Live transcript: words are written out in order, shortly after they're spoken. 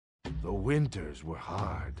The winters were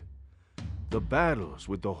hard. The battles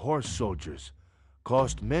with the horse soldiers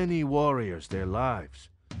cost many warriors their lives,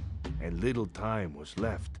 and little time was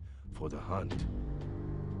left for the hunt.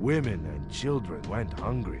 Women and children went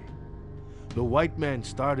hungry. The white men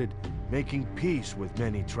started making peace with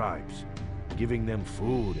many tribes, giving them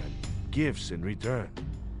food and gifts in return.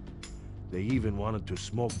 They even wanted to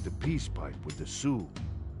smoke the peace pipe with the Sioux,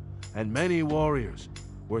 and many warriors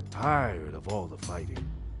were tired of all the fighting.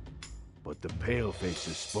 But the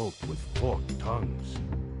palefaces spoke with forked tongues.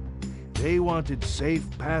 They wanted safe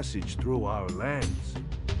passage through our lands.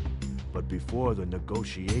 But before the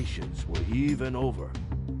negotiations were even over,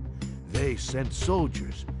 they sent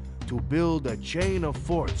soldiers to build a chain of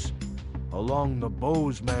forts along the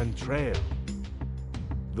Bozeman Trail.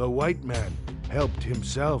 The white man helped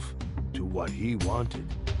himself to what he wanted,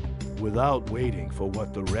 without waiting for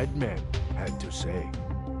what the red man had to say.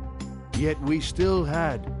 Yet we still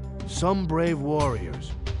had some brave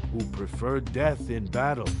warriors who preferred death in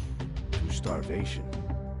battle to starvation.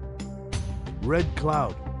 Red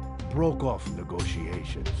Cloud broke off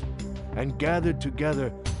negotiations and gathered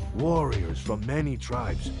together warriors from many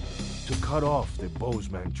tribes to cut off the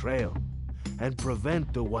Bozeman Trail and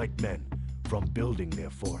prevent the white men from building their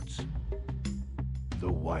forts.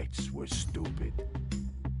 The whites were stupid.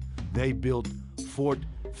 They built Fort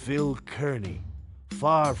Phil Kearny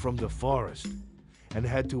far from the forest and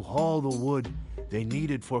had to haul the wood they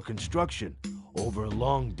needed for construction over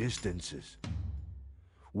long distances.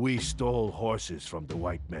 We stole horses from the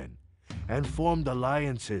white men and formed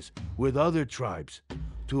alliances with other tribes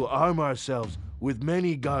to arm ourselves with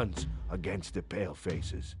many guns against the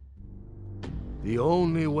palefaces. The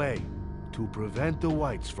only way to prevent the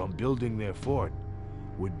whites from building their fort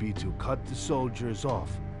would be to cut the soldiers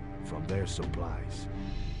off from their supplies.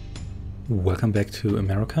 Welcome back to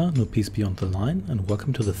America, No Peace Beyond the Line, and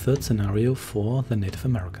welcome to the third scenario for the Native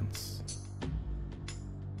Americans.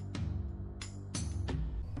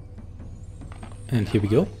 And here we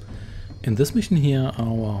go. In this mission here,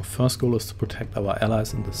 our first goal is to protect our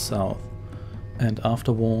allies in the south. And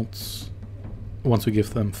afterwards, once we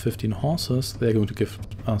give them 15 horses, they're going to give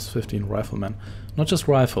us 15 riflemen. Not just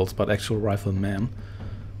rifles, but actual riflemen.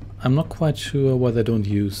 I'm not quite sure why they don't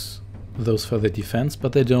use those for their defense,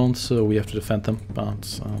 but they don't, so we have to defend them.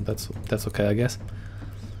 But that's okay, I guess.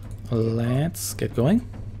 Let's get going.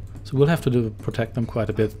 So we'll have to protect them quite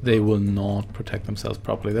a bit. They will not protect themselves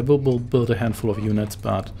properly. They will build a handful of units,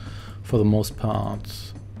 but for the most part,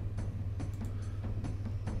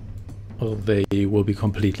 well, they will be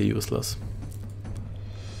completely useless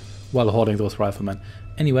while hoarding those riflemen.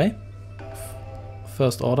 Anyway,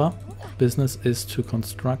 first order of business is to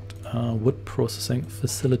construct a wood processing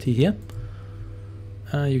facility here.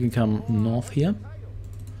 You can come north here.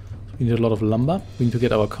 So we need a lot of lumber. We need to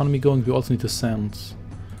get our economy going. We also need to send,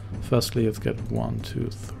 firstly, let's get 1, 2,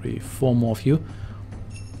 3, 4 more of you.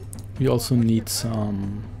 We also need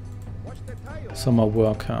some summer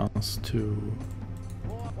workers to,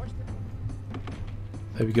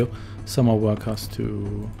 there we go, summer workers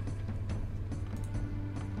to,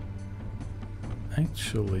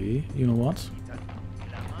 actually, you know what,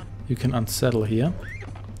 you can unsettle here.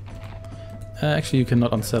 Actually, you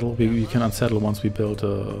cannot unsettle, you can unsettle once we build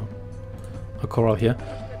a corral here.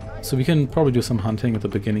 So we can probably do some hunting at the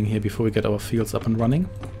beginning here before we get our fields up and running.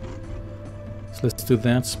 So let's do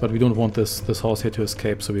that, but we don't want this horse here to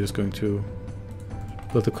escape, so we're just going to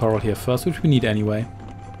build the corral here first, which we need anyway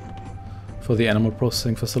for the animal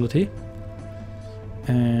processing facility.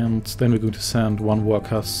 And then we're going to send one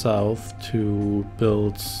worker south to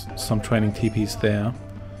build some training teepees there,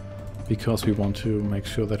 because we want to make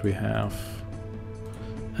sure that we have,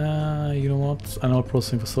 you know what, animal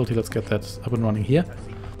processing facility, let's get that up and running here.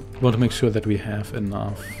 We want to make sure that we have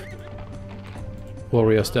enough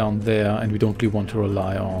warriors down there, and we don't really want to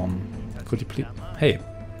rely on, could you please, hey,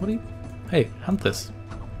 what are you, hey, hunt this.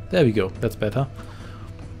 There we go, that's better.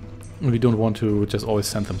 And we don't want to just always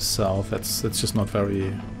send them south. That's just not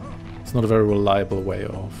very, it's not a very reliable way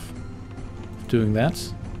of doing that.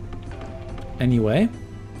 Anyway,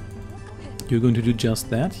 you're going to do just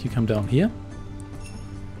that. You come down here.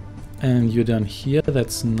 And you're done here,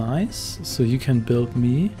 that's nice. So you can build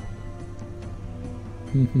me.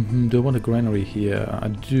 Do I want a granary here? I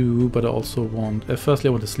do, but I also want, firstly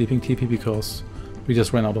I want a sleeping teepee because we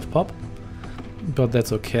just ran out of pop. But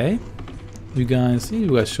that's okay. You guys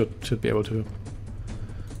should be able to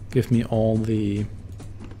give me all the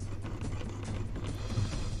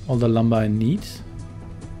lumber I need.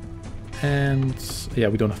 And yeah,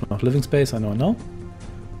 we don't have enough living space, I know.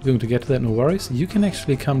 We're going to get to that, no worries. You can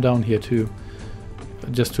actually come down here too,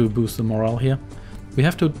 just to boost the morale here. We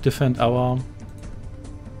have to defend our...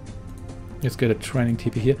 Let's get a training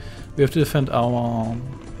TP here. We have to defend our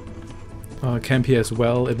camp here as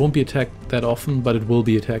well. It won't be attacked that often, but it will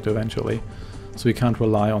be attacked eventually. So we can't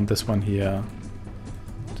rely on this one here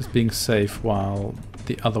just being safe while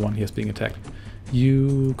the other one here is being attacked.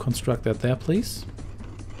 You construct that there, please.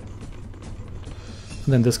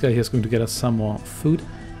 And then this guy here is going to get us some more food.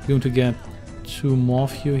 We're going to get 2 more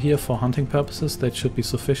of you here for hunting purposes. That should be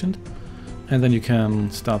sufficient. And then you can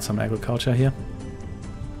start some agriculture here.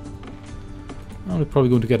 We're probably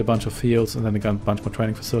going to get a bunch of fields and then again a bunch more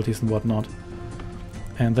training facilities and whatnot.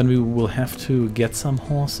 And then we will have to get some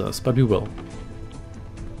horses, but we will.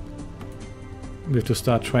 We have to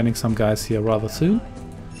start training some guys here rather soon,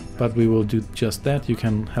 but we will do just that. You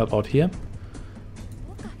can help out here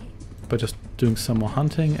by just doing some more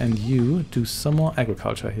hunting, and you do some more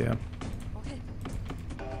agriculture here.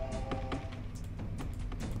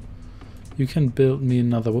 You can build me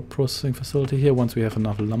another wood processing facility here once we have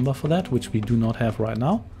enough lumber for that, which we do not have right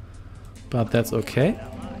now, but that's okay.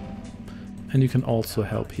 And you can also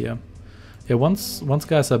help here. Yeah, once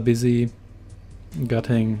guys are busy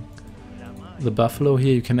gutting the buffalo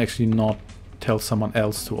here, you can actually not tell someone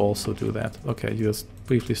else to also do that. Okay, you just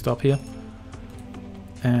briefly stop here.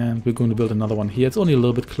 And we're going to build another one here. It's only a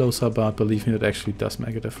little bit closer, but believe me, it actually does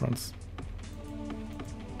make a difference.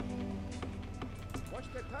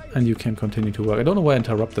 And you can continue to work. I don't know why I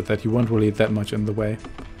interrupted that. You weren't really that much in the way.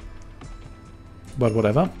 But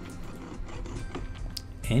whatever.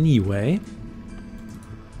 Anyway.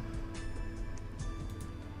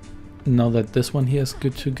 Now that this one here is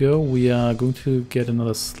good to go, we are going to get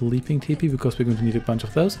another sleeping TP because we're going to need a bunch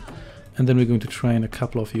of those. And then we're going to train a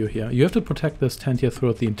couple of you here. You have to protect this tent here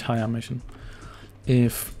throughout the entire mission.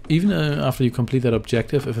 Even after you complete that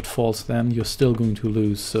objective, if it falls then you're still going to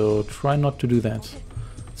lose. So try not to do that.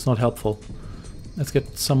 It's not helpful. Let's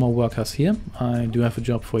get some more workers here. I do have a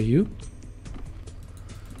job for you.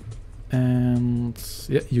 And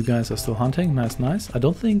yeah, you guys are still hunting. Nice, nice. I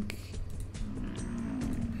don't think...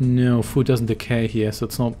 No, food doesn't decay here, so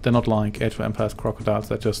it's not. They're not like Age of Empires crocodiles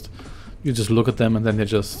that just... You just look at them and then they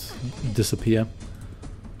just disappear.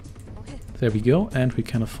 There we go, and we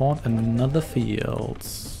can afford another field.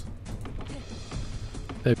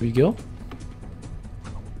 There we go.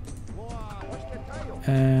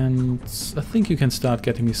 And I think you can start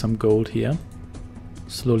getting me some gold here.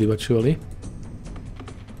 Slowly but surely.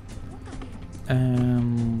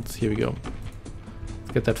 And here we go.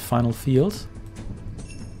 Let's get that final field.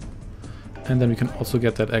 And then we can also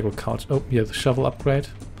get that agriculture. Oh, yeah, the shovel upgrade.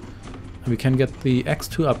 And we can get the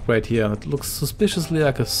X2 upgrade here. It looks suspiciously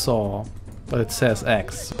like a saw, but it says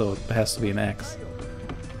X, so it has to be an X.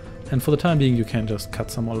 And for the time being, you can just cut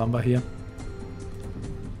some more lumber here.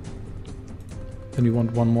 Then we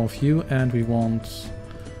want one more of you, and we want...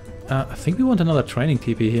 I think we want another training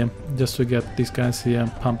TP here, just to get these guys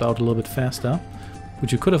here pumped out a little bit faster.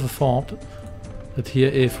 Which you could have afforded that here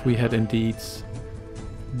if we had indeed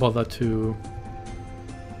bothered to...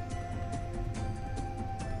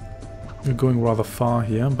 We're going rather far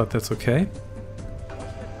here, but that's okay.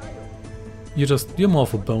 You're more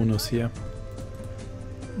of a bonus here.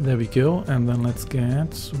 There we go, and then let's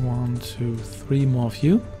get 1, 2, 3 more of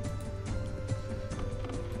you.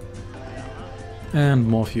 And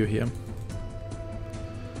more of you here.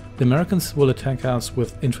 The Americans will attack us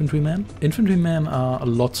with infantrymen. Infantrymen are a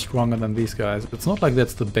lot stronger than these guys. It's not like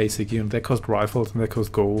that's the basic unit. They cost rifles and they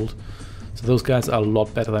cost gold. So those guys are a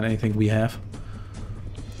lot better than anything we have.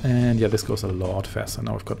 And yeah, this goes a lot faster.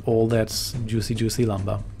 Now we've got all that juicy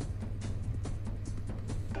lumber.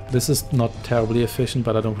 This is not terribly efficient,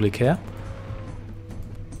 but I don't really care.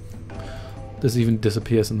 This even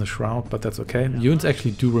disappears in the shroud, but that's okay. Units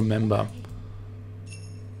actually do remember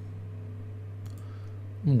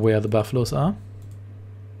where the buffaloes are.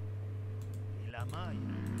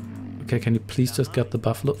 Okay, can you please just get the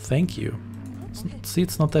buffalo? Thank you. See,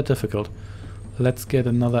 it's not that difficult. Let's get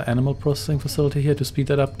another animal processing facility here to speed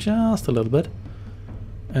that up just a little bit.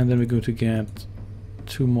 And then we're going to get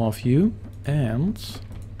 2 more of you and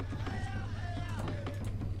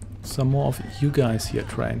some more of you guys here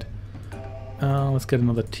trained. Let's get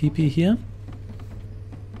another TP here.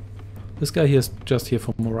 This guy here is just here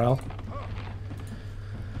for morale.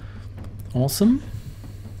 Awesome.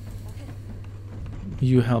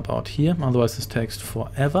 You help out here, otherwise this takes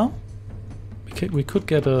forever. We could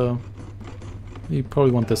get a... We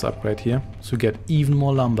probably want this upgrade here, so get even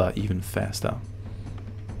more lumber, even faster.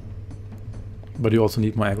 But you also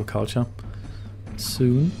need more agriculture.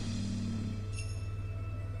 Soon.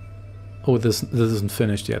 Oh, this isn't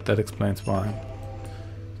finished yet, that explains why.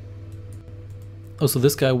 Oh, so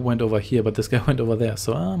this guy went over here, but this guy went over there.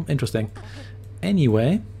 So, interesting.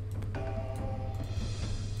 Anyway,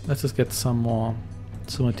 let's just get some more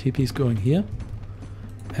TPs going here.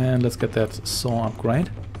 And let's get that saw upgrade.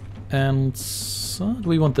 And so, do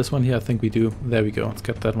we want this one here? I think we do. There we go. Let's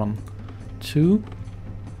get that one too.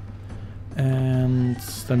 And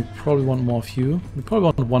then we probably want more of you. We probably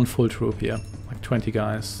want one full troop here. Like 20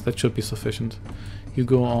 guys. That should be sufficient. You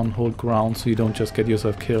go on hold ground so you don't just get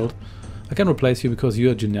yourself killed. I can replace you because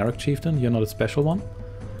you're a generic chieftain. You're not a special one.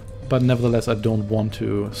 But nevertheless, I don't want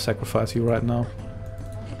to sacrifice you right now.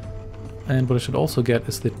 And what I should also get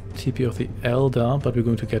is the TP of the Elder, but we're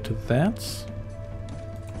going to get to that.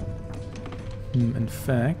 In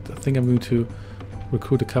fact, I think I'm going to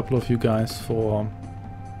recruit a couple of you guys for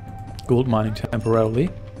gold mining temporarily.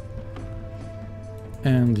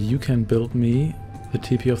 And you can build me the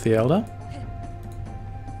TP of the Elder.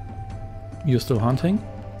 You're still hunting.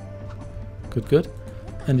 Good, good.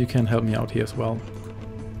 And you can help me out here as well.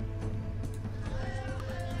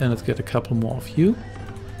 And let's get a couple more of you.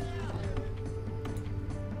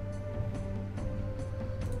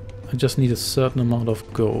 I just need a certain amount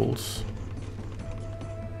of gold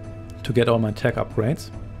to get all my tech upgrades.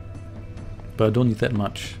 But I don't need that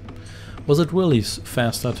much. Was it really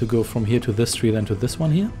faster to go from here to this tree than to this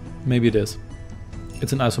one here? Maybe it is.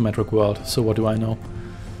 It's an isometric world, so what do I know?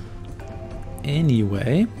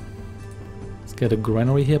 Anyway, let's get a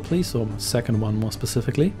granary here, please, or a second one more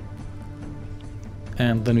specifically.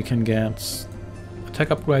 And then we can get a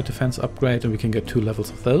tech upgrade, defense upgrade, and we can get 2 levels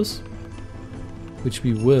of those. Which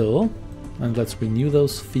we will. And let's renew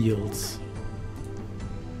those fields.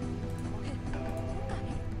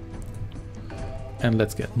 And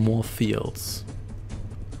let's get more fields.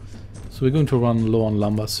 So we're going to run low on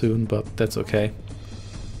lumber soon, but that's okay.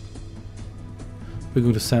 We're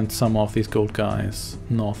going to send some of these gold guys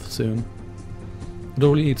north soon. I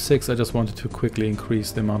don't really need 6, I just wanted to quickly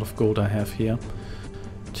increase the amount of gold I have here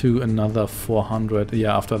to another 400.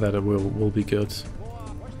 Yeah, after that it will be good.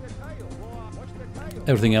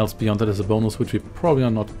 Everything else beyond that is a bonus, which we probably are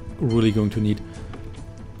not really going to need.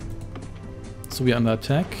 So we are under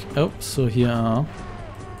attack. Oh, so here are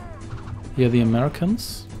the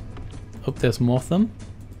Americans. Oh, there's more of them.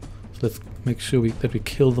 So let's make sure that we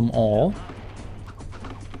kill them all.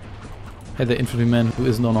 Hey, the infantryman who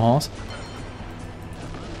isn't on a horse.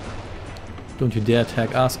 Don't you dare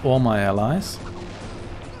attack us or my allies.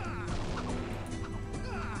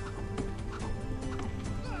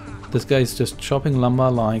 This guy is just chopping lumber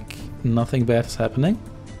like nothing bad is happening.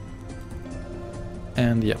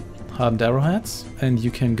 And yeah, hardened arrowheads. And you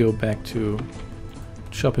can go back to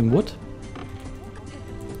chopping wood.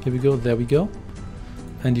 Here we go, there we go.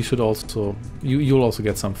 And you should also, you'll also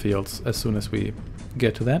get some fields as soon as we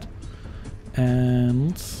get to that.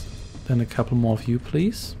 And then a couple more of you,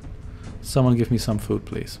 please. Someone give me some food,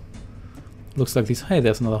 please. Looks like these, hey,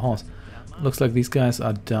 there's another horse. Looks like these guys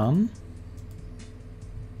are done.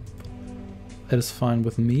 That is fine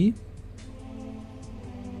with me.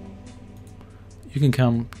 You can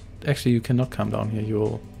come... Actually, you cannot come down here.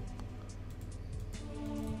 You'll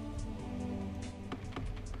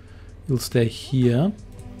stay here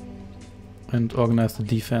and organize the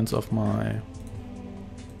defense of my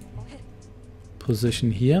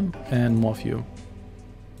position here. And more of you.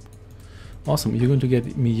 Awesome. You're going to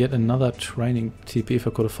get me yet another training TP if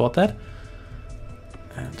I could afford that.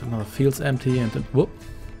 And another field's empty. And then... Whoop.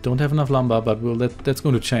 Don't have enough lumber, but that's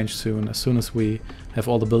going to change soon. As soon as we have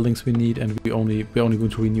all the buildings we need, and we're only going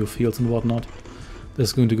to renew fields and whatnot, this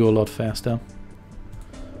is going to go a lot faster.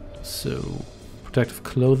 So, protective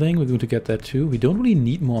clothing, we're going to get that too. We don't really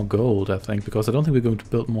need more gold, I think, because I don't think we're going to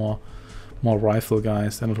build more rifle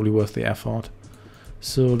guys. They're not really worth the effort.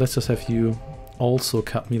 So let's just have you also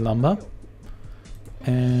cut me lumber.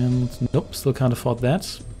 And nope, still can't afford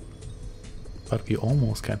that. But we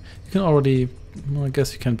almost can. You can already... Well, I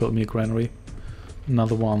guess you can build me a granary.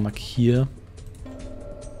 Another one like here.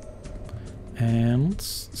 And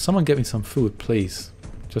someone get me some food, please.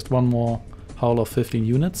 Just one more haul of 15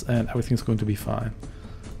 units and everything's going to be fine.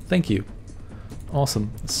 Thank you.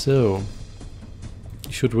 Awesome. So,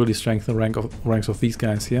 you should really strengthen the ranks of these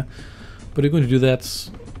guys here. But you're going to do that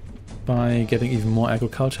by getting even more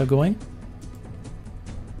agriculture going.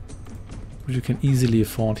 Which you can easily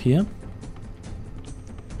afford here.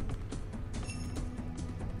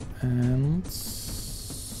 And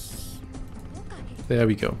there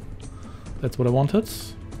we go. That's what I wanted.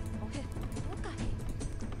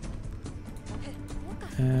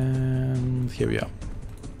 And here we are.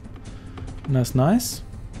 Nice, nice.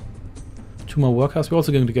 2 more workers. We're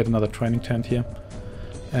also going to get another training tent here.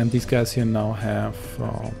 And these guys here now have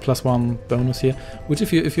 +1 bonus here, which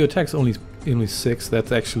if your attack's only 6,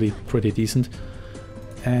 that's actually pretty decent.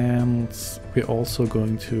 And we're also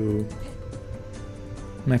going to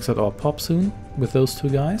max out our pop soon with those 2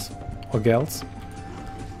 guys, or gals.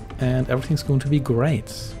 And everything's going to be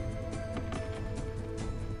great.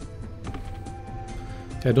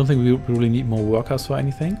 I don't think we really need more workers for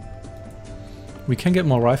anything. We can get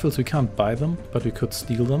more rifles, we can't buy them, but we could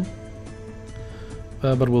steal them.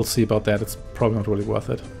 But we'll see about that, it's probably not really worth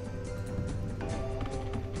it.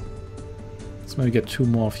 Let's maybe get 2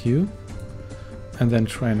 more of you. And then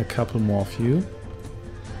train a couple more of you.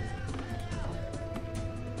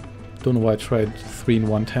 Don't know why I tried 3 in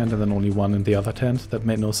one tent and then only 1 in the other tent. That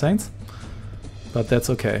made no sense. But that's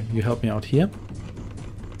okay, you help me out here.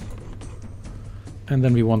 And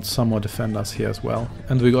then we want some more defenders here as well.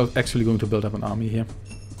 And we're actually going to build up an army here.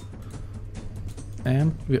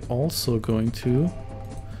 And we're also going to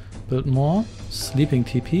build more sleeping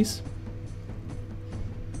teepees.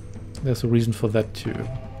 There's a reason for that too.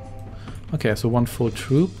 Okay, so 1 full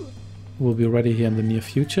troop will be ready here in the near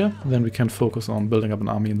future. Then we can focus on building up an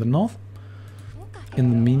army in the north.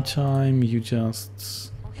 In the meantime, you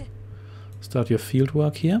just start your field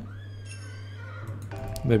work here.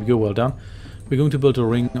 There we go, well done. We're going to build a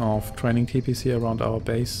ring of training teepees here around our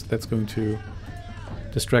base. That's going to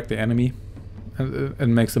distract the enemy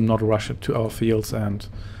and makes them not rush to our fields and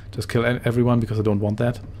just kill everyone, because I don't want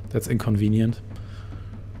that. That's inconvenient.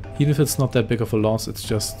 Even if it's not that big of a loss, it's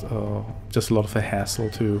just a lot of a hassle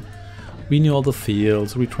to renew all the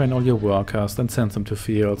fields, retrain all your workers, then send them to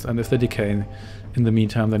fields, and if they decay in the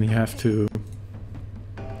meantime, then you have to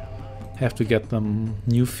get them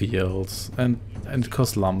new fields, and it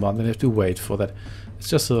costs lumber, and then you have to wait for that. It's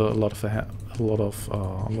just a lot of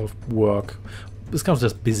work. It's kind of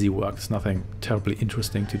just busy work. It's nothing terribly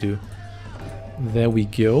interesting to do. There we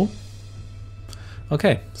go.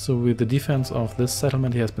 Okay, so with the defense of this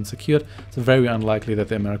settlement here has been secured. It's very unlikely that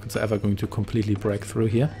the Americans are ever going to completely break through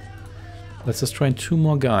here. Let's just train 2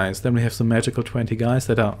 more guys. Then we have some magical 20 guys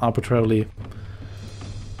that are arbitrarily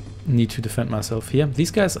need to defend myself here.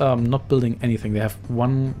 These guys are not building anything. They have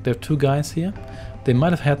 2 guys here. They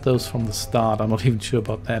might have had those from the start. I'm not even sure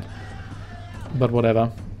about that. But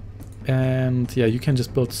whatever. And yeah, you can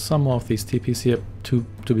just build some more of these TPs here, to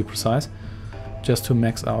be precise, just to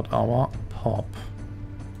max out our pop.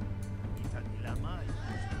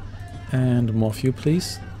 And more of you,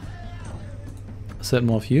 please. Set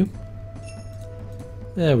more of you.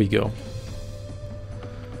 There we go.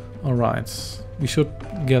 Alright. We should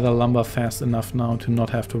gather lumber fast enough now to not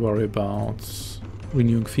have to worry about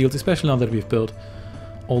renewing fields, especially now that we've built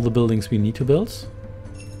all the buildings we need to build.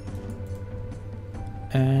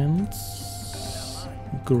 And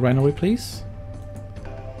granary, please.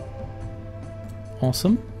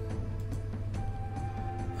 Awesome.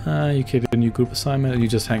 You get a new group assignment and you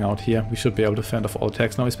just hang out here. We should be able to fend off all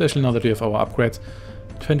attacks now, especially now that we have our upgrades.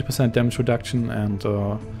 20% damage reduction and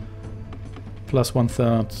plus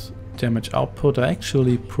 1/3 damage output are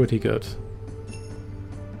actually pretty good.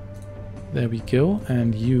 There we go,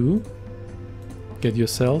 and you get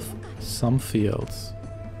yourself some fields.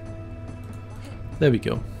 There we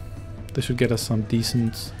go. This should get us some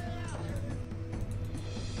decent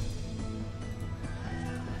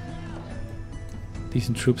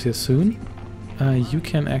troops here soon. You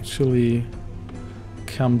can actually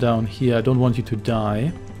come down here. I don't want you to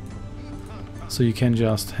die, so you can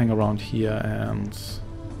just hang around here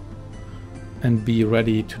and be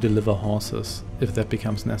ready to deliver horses if that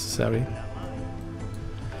becomes necessary.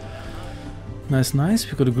 Nice, nice.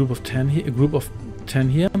 We've got a group of 10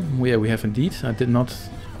 here. Yeah, we have indeed. I did not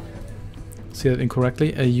see that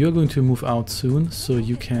incorrectly. You're going to move out soon, so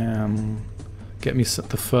you can get me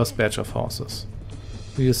the first batch of horses.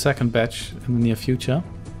 We need a second batch in the near future,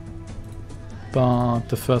 but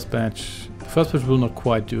the first batch will not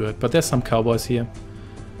quite do it. But there's some cowboys here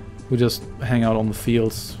who just hang out on the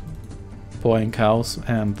fields, boying cows,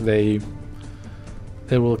 and they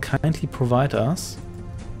will kindly provide us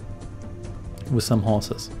with some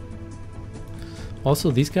horses.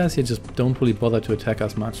 Also, these guys here just don't really bother to attack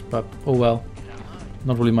us much, but oh well,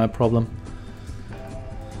 not really my problem.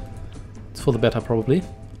 It's for the better, probably.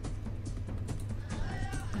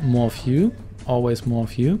 More of you, always more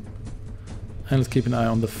of you. And let's keep an eye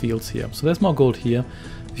on the fields here. So there's more gold here.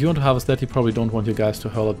 If you want to harvest that, you probably don't want your guys to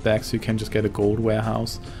hurl it back, so you can just get a gold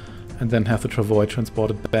warehouse and then have the travois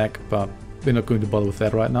transported back, but we're not going to bother with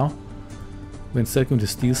that right now. We're instead going to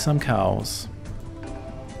steal some cows.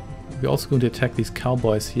 We're also going to attack these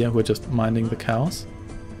cowboys here who are just minding the cows.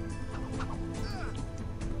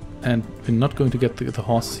 And we're not going to get the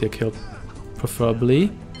horses here killed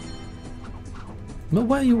preferably. No,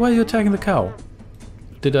 why are you attacking the cow?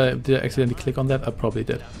 Did I accidentally click on that? I probably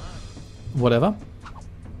did. Whatever.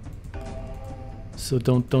 So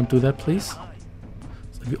don't do that, please.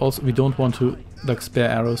 So we don't want to like spare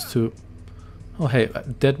arrows to. Oh hey,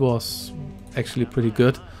 that was actually pretty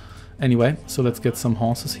good. Anyway, so let's get some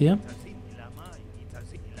horses here.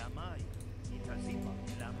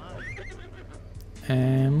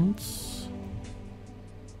 And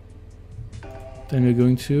then we're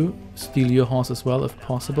going to steal your horse as well if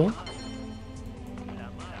possible.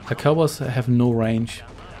 The cowboys have no range.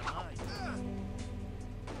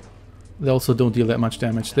 They also don't deal that much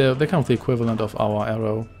damage. They're kind of the equivalent of our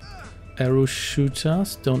arrow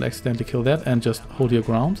shooters. Don't accidentally kill that and just hold your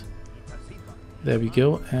ground. There we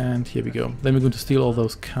go, and here we go. Then we're going to steal all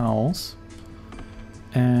those cows.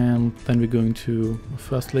 And then we're going to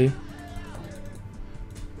firstly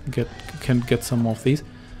get some more of these.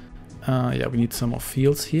 Yeah, we need some more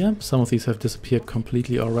fields here. Some of these have disappeared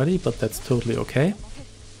completely already, but that's totally okay.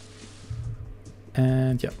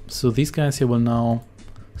 And yeah, so these guys here will now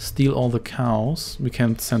steal all the cows. We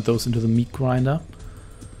can send those into the meat grinder.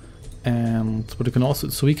 And but you can also,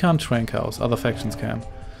 so we can't train cows, other factions can.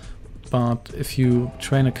 But if you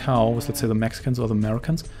train a cow with, let's say, the Mexicans or the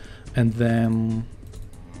Americans, and then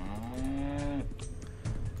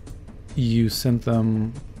you send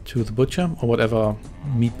them to the butcher or whatever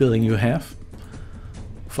meat building you have.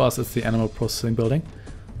 For us it's the animal processing building.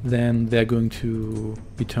 Then they're going to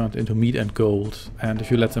be turned into meat and gold. And if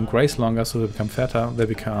you let them graze longer so they become fatter, they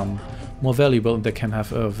become more valuable, and they can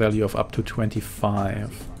have a value of up to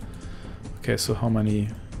 25. Okay, so how many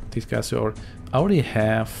these guys are? I already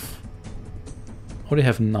have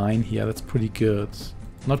 9 here. That's pretty good.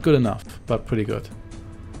 Not good enough, but pretty good.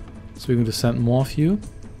 So we're going to send more of you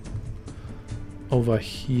over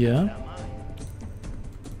here.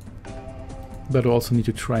 But we also need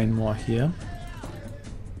to train more here.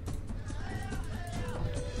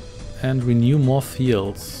 And renew more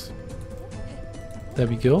fields. There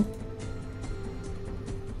we go.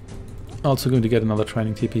 Also going to get another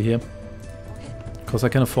training TP here. Because I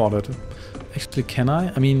can afford it. Actually, can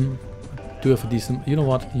I? I mean, I do have a decent... You know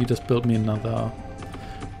what? You just build me another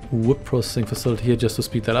wood processing facility here just to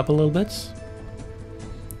speed that up a little bit.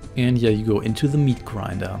 And yeah, you go into the meat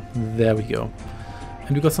grinder. There we go.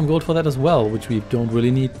 And we got some gold for that as well, which we don't really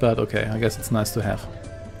need, but okay, I guess it's nice to have.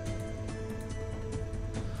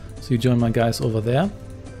 So you join my guys over there.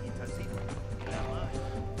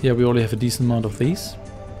 Yeah, we already have a decent amount of these.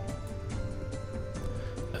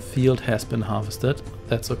 A field has been harvested.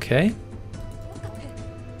 That's okay.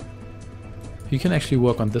 You can actually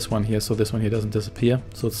work on this one here, so this one here doesn't disappear.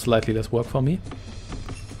 So it's slightly less work for me.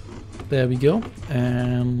 There we go.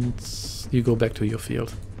 And you go back to your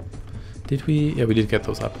field. Did we? Yeah, we did get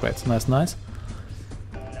those upgrades. Nice, nice.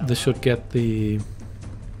 This should get the...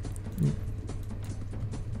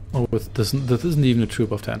 Oh, this isn't even a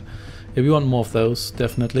troop of 10. Yeah, we want more of those,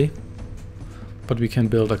 definitely. But we can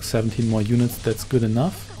build like 17 more units, that's good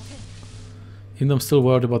enough. Even though I'm still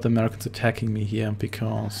worried about the Americans attacking me here,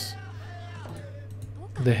 because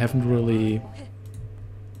they haven't really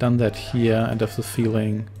done that here, and I have the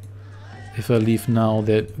feeling if I leave now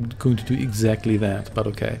they're going to do exactly that, but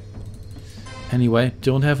okay. Anyway,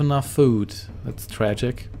 don't have enough food. That's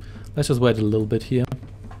tragic. Let's just wait a little bit here.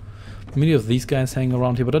 Many of these guys hanging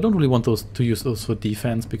around here, but I don't really want those to use those for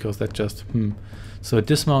defense, because that just... So a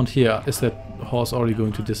dismount here, is that horse already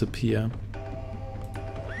going to disappear?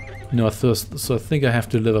 No, so I think I have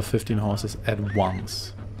to deliver 15 horses at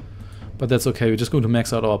once. But that's okay, we're just going to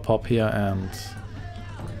max out our pop here, and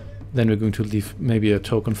then we're going to leave maybe a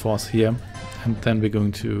token force here, and then we're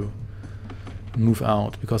going to move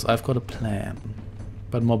out, because I've got a plan.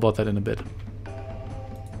 But more about that in a bit.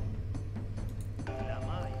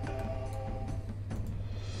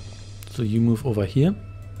 So you move over here.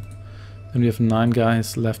 Then we have 9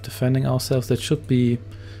 guys left defending ourselves. That should be...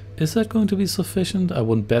 Is that going to be sufficient? I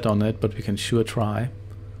wouldn't bet on it, but we can sure try.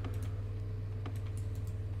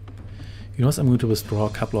 You know what? I'm going to withdraw a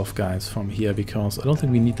couple of guys from here, because I don't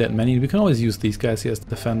think we need that many. We can always use these guys here as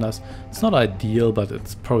defenders. It's not ideal, but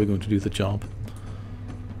it's probably going to do the job.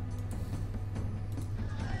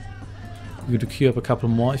 You're going to queue up a couple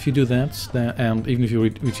more. If you do that, and even if you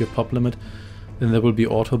reach your pop limit, then there will be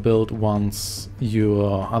auto-build once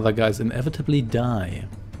your other guys inevitably die.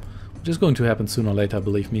 Which is going to happen sooner or later,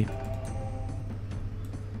 believe me.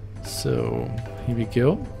 So, here we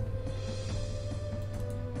go.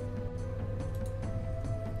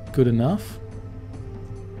 Good enough.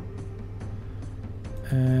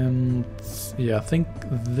 And yeah, I think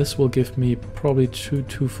this will give me probably two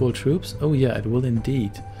full troops. Oh yeah, it will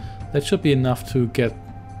indeed. That should be enough to get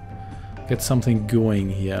something going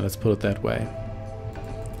here, let's put it that way.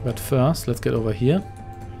 But first, let's get over here.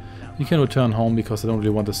 You can return home because I don't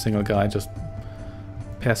really want a single guy just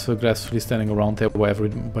passive-aggressively standing around there while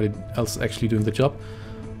everybody else is actually doing the job.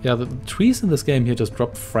 Yeah, the trees in this game here just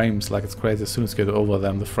drop frames like it's crazy. As soon as you get over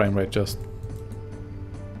them, the frame rate just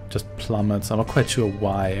plummets. I'm not quite sure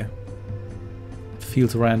why. It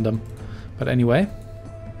feels random. But anyway,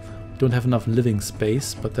 don't have enough living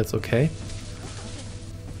space, but that's okay.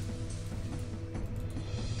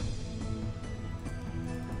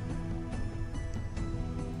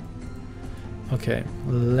 Okay,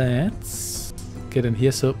 let's get in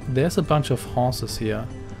here. So there's a bunch of horses here,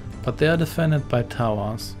 but they are defended by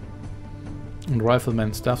towers and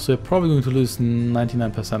riflemen stuff. So you're probably going to lose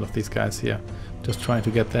 99% of these guys here. Just trying to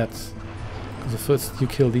get that. So first you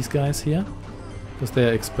kill these guys here because they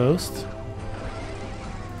are exposed.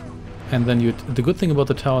 And then the good thing about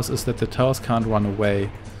the towers is that the towers can't run away.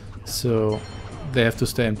 So they have to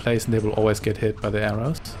stay in place and they will always get hit by the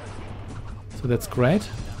arrows. So that's great.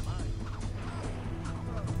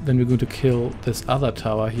 Then we're going to kill this other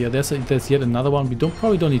tower here. There's yet another one. We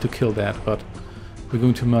probably don't need to kill that, but we're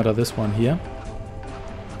going to murder this one here.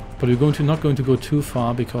 But we're not going to go too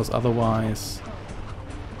far because otherwise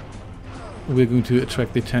we're going to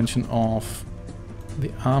attract the attention of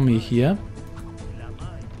the army here.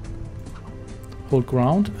 Hold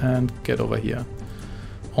ground and get over here.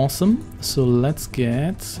 Awesome. So let's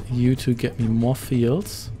get you to get me more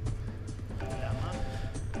fields.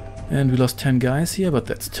 And we lost 10 guys here, but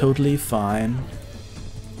that's totally fine.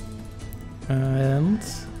 And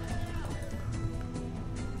so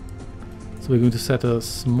we're going to set a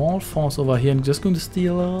small force over here and just going to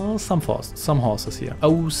steal some horses here.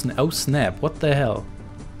 Oh snap, what the hell?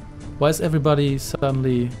 Why is everybody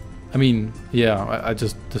suddenly... I mean, yeah, I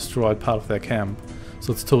just destroyed part of their camp.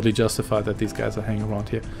 So it's totally justified that these guys are hanging around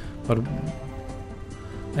here. But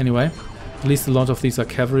anyway, at least a lot of these are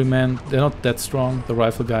cavalrymen. They're not that strong. The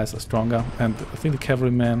rifle guys are stronger. And I think the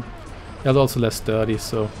cavalrymen are also less sturdy.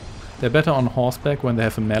 So they're better on horseback when they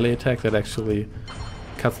have a melee attack that actually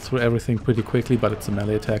cuts through everything pretty quickly. But it's a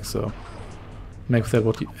melee attack, so make with that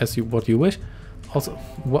what you wish. Also,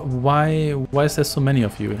 why is there so many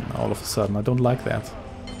of you all of a sudden? I don't like that.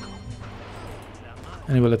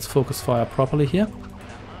 Anyway, let's focus fire properly here.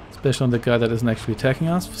 Especially on the guy that isn't actually attacking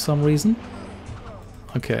us for some reason.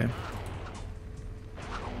 Okay.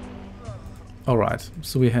 Alright,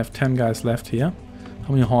 so we have 10 guys left here. How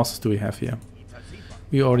many horses do we have here?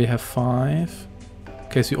 We already have 5.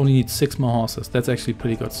 Okay, so we only need 6 more horses. That's actually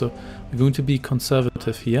pretty good. So we're going to be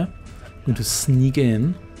conservative here. We're going to sneak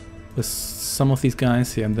in with some of these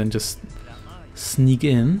guys here and then just sneak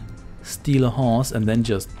in, steal a horse and then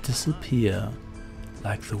just disappear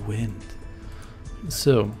like the wind.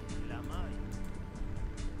 So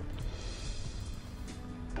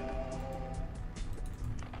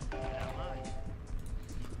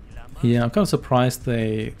yeah, I'm kind of surprised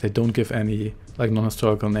they don't give any like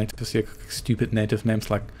non-historical natives here, stupid native names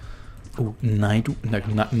like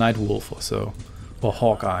Night Wolf or so, or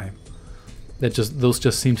Hawkeye. Those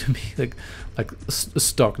just seem to be like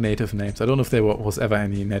stock native names. I don't know if there was ever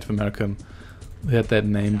any Native American who had that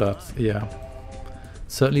name, but yeah,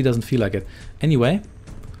 certainly doesn't feel like it. Anyway,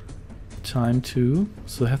 time to.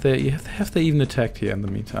 So have they even attacked here in the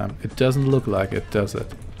meantime? It doesn't look like it, does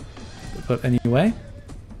it? But anyway.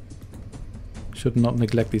 Should not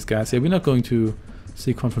neglect these guys here. We're not going to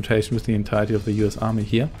see confrontation with the entirety of the US Army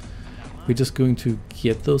here. We're just going to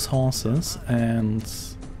get those horses and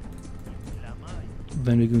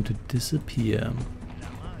then we're going to disappear.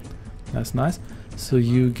 That's nice. So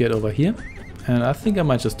you get over here and I think I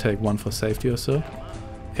might just take one for safety or so.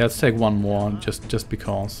 Yeah, let's take one more just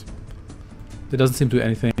because. There doesn't seem to be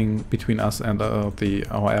anything between us and our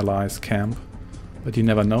allies' camp, but you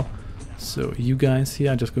never know. So you guys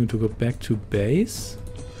here are just going to go back to base,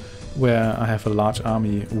 where I have a large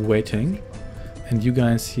army waiting, and you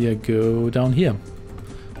guys here go down here.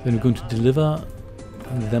 Then we're going to deliver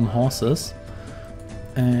them horses,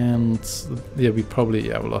 and yeah, we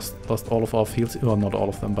lost all of our fields, well not all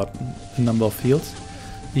of them, but a number of fields.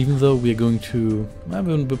 Even though we're going to, well,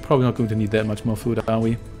 we're probably not going to need that much more food, are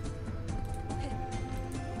we?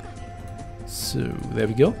 So there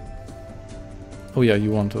we go. Oh yeah, we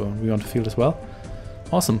want a field as well.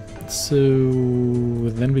 Awesome. So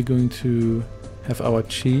then we're going to have our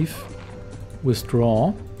chief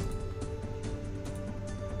withdraw.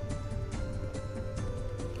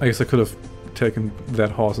 I guess I could have taken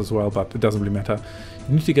that horse as well, but it doesn't really matter.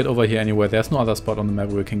 You need to get over here anyway. There's no other spot on the map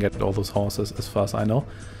where we can get all those horses as far as I know.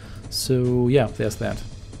 So yeah, there's that.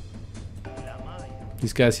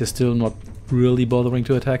 These guys here still not really bothering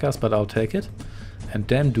to attack us, but I'll take it. And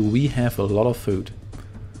damn, do we have a lot of food.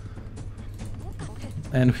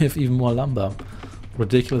 And we have even more lumber.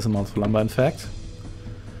 Ridiculous amounts of lumber, in fact.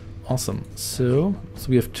 Awesome. So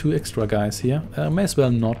we have 2 extra guys here. May as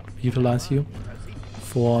well not utilize you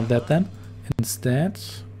for that then. Instead,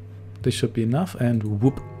 this should be enough, and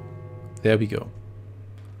whoop. There we go.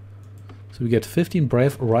 So we get 15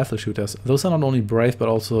 brave rifle shooters. Those are not only brave, but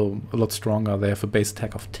also a lot stronger. They have a base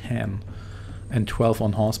attack of 10 and 12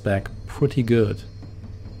 on horseback. Pretty good.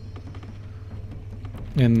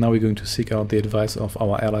 And now we're going to seek out the advice of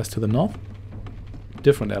our allies to the north.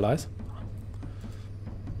 Different allies.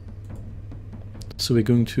 So we're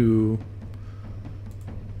going to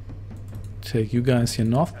take you guys here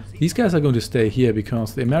north. These guys are going to stay here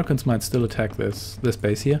because the Americans might still attack this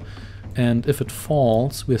base here. And if it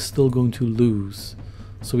falls, we're still going to lose.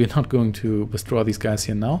 So we're not going to destroy these guys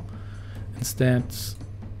here now. Instead,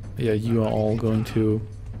 yeah, you are all going to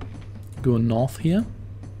go north here.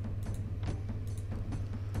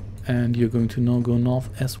 And you're going to now go north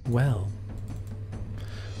as well.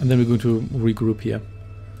 And then we're going to regroup here.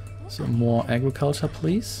 So more agriculture,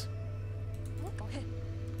 please.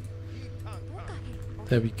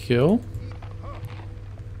 There we go.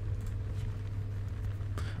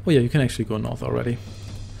 Oh yeah, you can actually go north already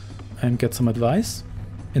and get some advice.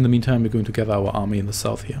 In the meantime, we're going to gather our army in the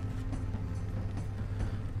south here.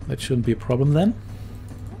 That shouldn't be a problem then.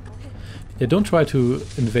 Yeah, don't try to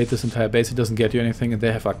invade this entire base, it doesn't get you anything, and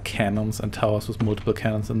they have like cannons and towers with multiple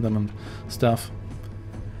cannons in them and stuff.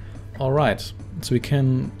 Alright, so we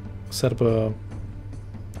can set up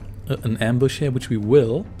an ambush here, which we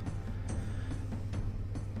will.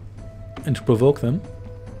 And to provoke them,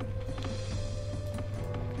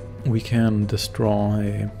 we can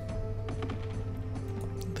destroy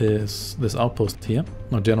this outpost here,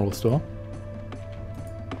 or general store.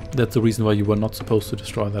 That's the reason why you were not supposed to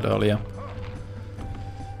destroy that earlier.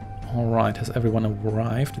 Alright, has everyone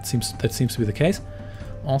arrived? That seems to be the case.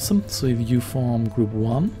 Awesome, so you form group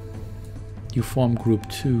 1, you form group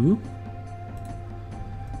 2,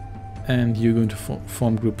 and you're going to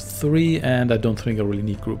form group 3, and I don't think I really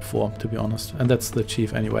need group 4, to be honest. And that's the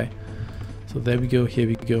chief anyway. So there we go, here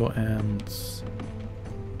we go, and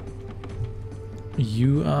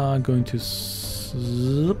you are going to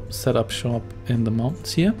set up shop in the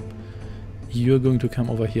mountains here. You're going to come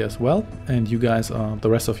over here as well, and you guys the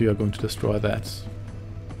rest of you are going to destroy the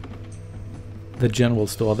general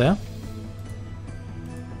store there.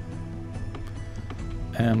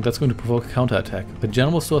 And that's going to provoke a counterattack. The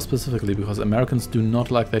general store specifically, because Americans do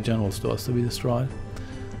not like their general stores to be destroyed.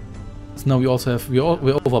 So now we also have, we're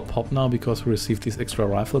over pop now because we received these extra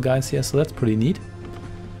rifle guys here, so that's pretty neat.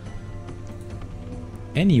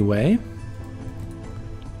 Anyway,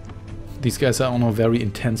 these guys are on a very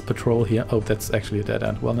intense patrol here. Oh, that's actually a dead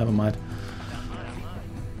end. Well, never mind.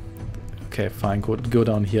 Okay, fine, go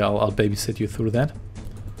down here, I'll babysit you through that.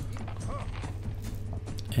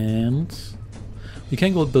 And we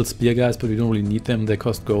can go build spear guys, but we don't really need them, they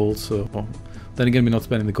cost gold, so then again we're not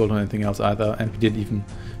spending the gold on anything else either, and we didn't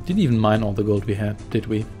even mine all the gold we had, did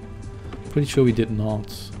we? Pretty sure we did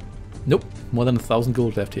not. Nope, more than 1,000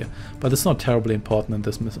 gold left here. But it's not terribly important in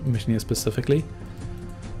this mission here specifically.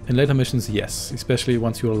 In later missions, yes, especially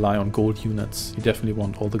once you rely on gold units, you definitely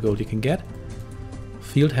want all the gold you can get.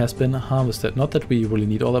 Field has been harvested. Not that we really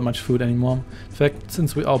need all that much food anymore. In fact,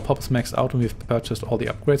 since our pop is maxed out and we've purchased all the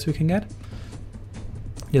upgrades we can get,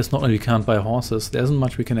 yes, not only we can't buy horses, there isn't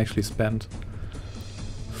much we can actually spend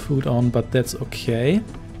food on, but that's okay.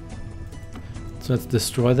 So let's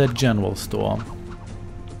destroy that general store.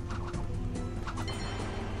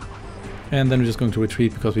 And then we're just going to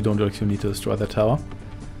retreat because we don't actually need to destroy that tower.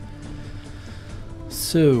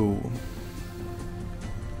 So...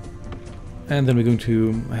 and then we're going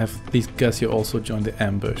to have these guys here also join the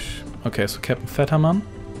ambush. Okay, so Captain Fetterman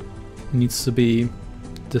needs to be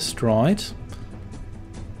destroyed.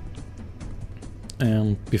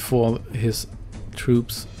 And before his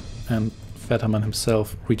troops and Fetterman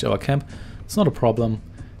himself reach our camp, it's not a problem.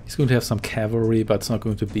 He's going to have some cavalry, but it's not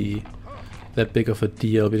going to be that big of a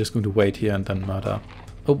deal. We're just going to wait here and then murder.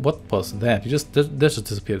 Oh, what was that? You just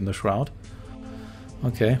disappeared in the shroud.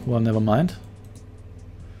 Okay, well, never mind.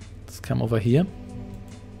 Let's come over here.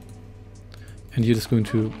 And you're just going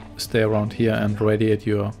to stay around here and radiate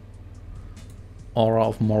your aura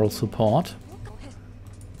of moral support.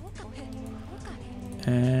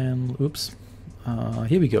 And oops,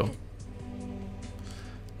 here we go.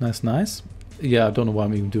 Nice, nice. Yeah, I don't know why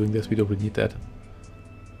I'm even doing this. We don't really need that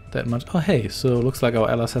much. Oh hey, so looks like our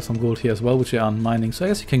allies have some gold here as well, which they aren't mining. So I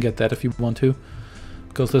guess you can get that if you want to,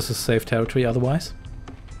 because this is safe territory otherwise.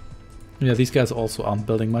 Yeah, these guys also aren't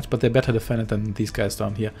building much, but they're better defended than these guys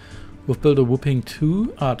down here. We've built a whooping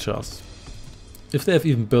 2 archers. If they have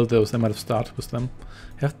even built those, they might have started with them.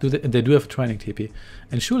 They do have a training TP.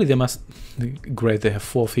 And surely they must... Great, they have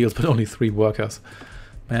 4 fields, but only 3 workers.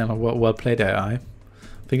 Man, well played AI. I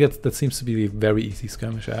think that seems to be the very easy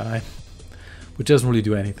skirmish AI. Which doesn't really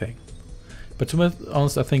do anything. But to be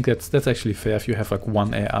honest, I think that's actually fair if you have like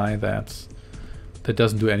one AI that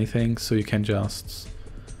doesn't do anything, so you can just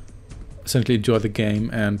essentially enjoy the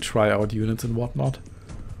game and try out units and whatnot.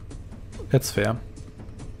 That's fair.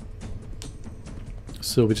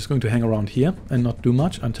 So we're just going to hang around here and not do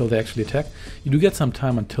much until they actually attack. You do get some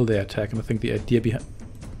time until they attack, and I think the idea behind...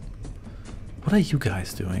 What are you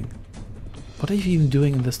guys doing? What are you even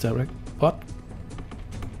doing in this direct... What?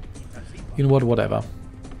 You know what, whatever.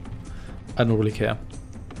 I don't really care.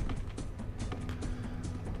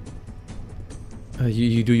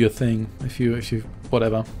 You do your thing, if you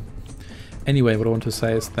whatever. Anyway, what I want to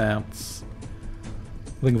say is that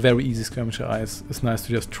I think very easy skirmisher eyes is nice to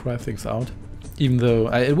just try things out. Even though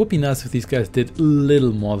it would be nice if these guys did a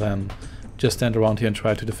little more than just stand around here and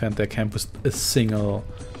try to defend their camp with a single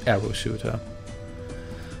arrow shooter.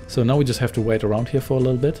 So now we just have to wait around here for a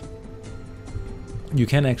little bit. You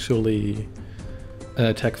can actually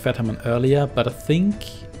attack Fetterman earlier, but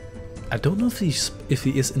I don't know if he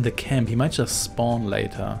is in the camp. He might just spawn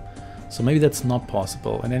later, so maybe that's not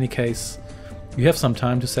possible. In any case, you have some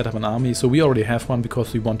time to set up an army. So we already have one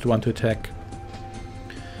because we want to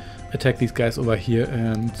attack these guys over here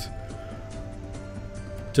and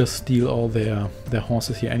just steal all their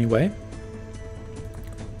horses here anyway.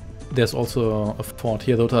 There's also a fort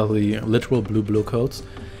here. Those are the literal blue coats.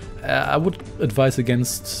 I would advise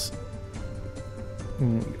against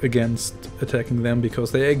attacking them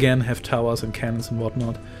because they again have towers and cannons and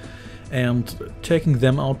whatnot, and taking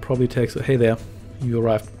them out probably takes... Hey there, you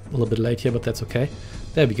arrived a little bit late here, but that's okay.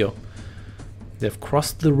 There we go. They've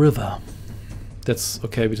crossed the river. That's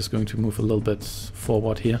okay. We're just going to move a little bit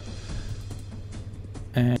forward here,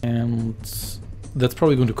 and that's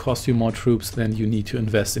probably going to cost you more troops than you need to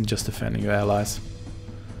invest in just defending your allies.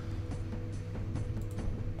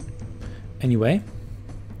 Anyway,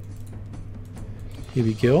 here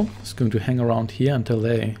we go. Just going to hang around here until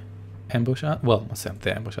they ambush us. Well, I said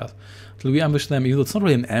they ambush us. Until we ambush them. It's not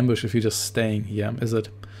really an ambush if you're just staying here, is it?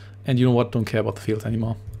 And you know what? Don't care about the field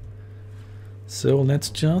anymore. So let's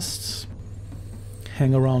just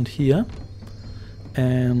hang around here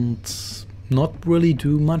and not really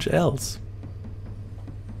do much else.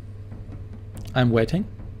 I'm waiting.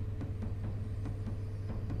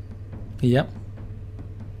 Yep.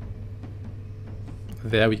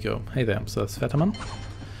 There we go. Hey there, so that's Fetterman.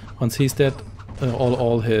 Once he's dead,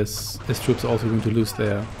 all his troops are also going to lose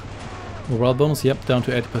their morale bonus. Yep, down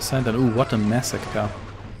to 80%. And ooh, what a massacre.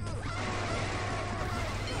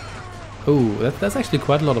 Ooh, that's actually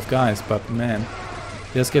quite a lot of guys, but man,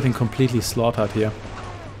 they're just getting completely slaughtered here.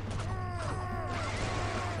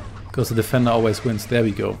 Because the defender always wins. There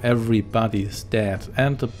we go. Everybody's dead.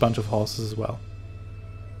 And a bunch of horses as well.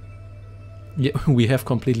 Yeah, we have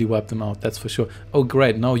completely wiped them out, that's for sure. Oh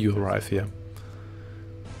great, now you arrive here.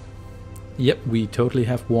 Yep, we totally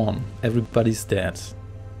have won. Everybody's dead.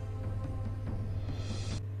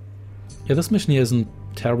 Yeah, this mission here isn't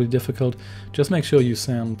terribly difficult. Just make sure you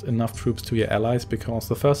send enough troops to your allies, because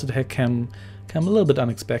the first attack can come a little bit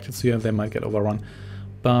unexpected, so yeah, they might get overrun.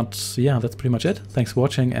 But yeah, that's pretty much it. Thanks for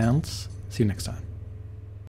watching and see you next time.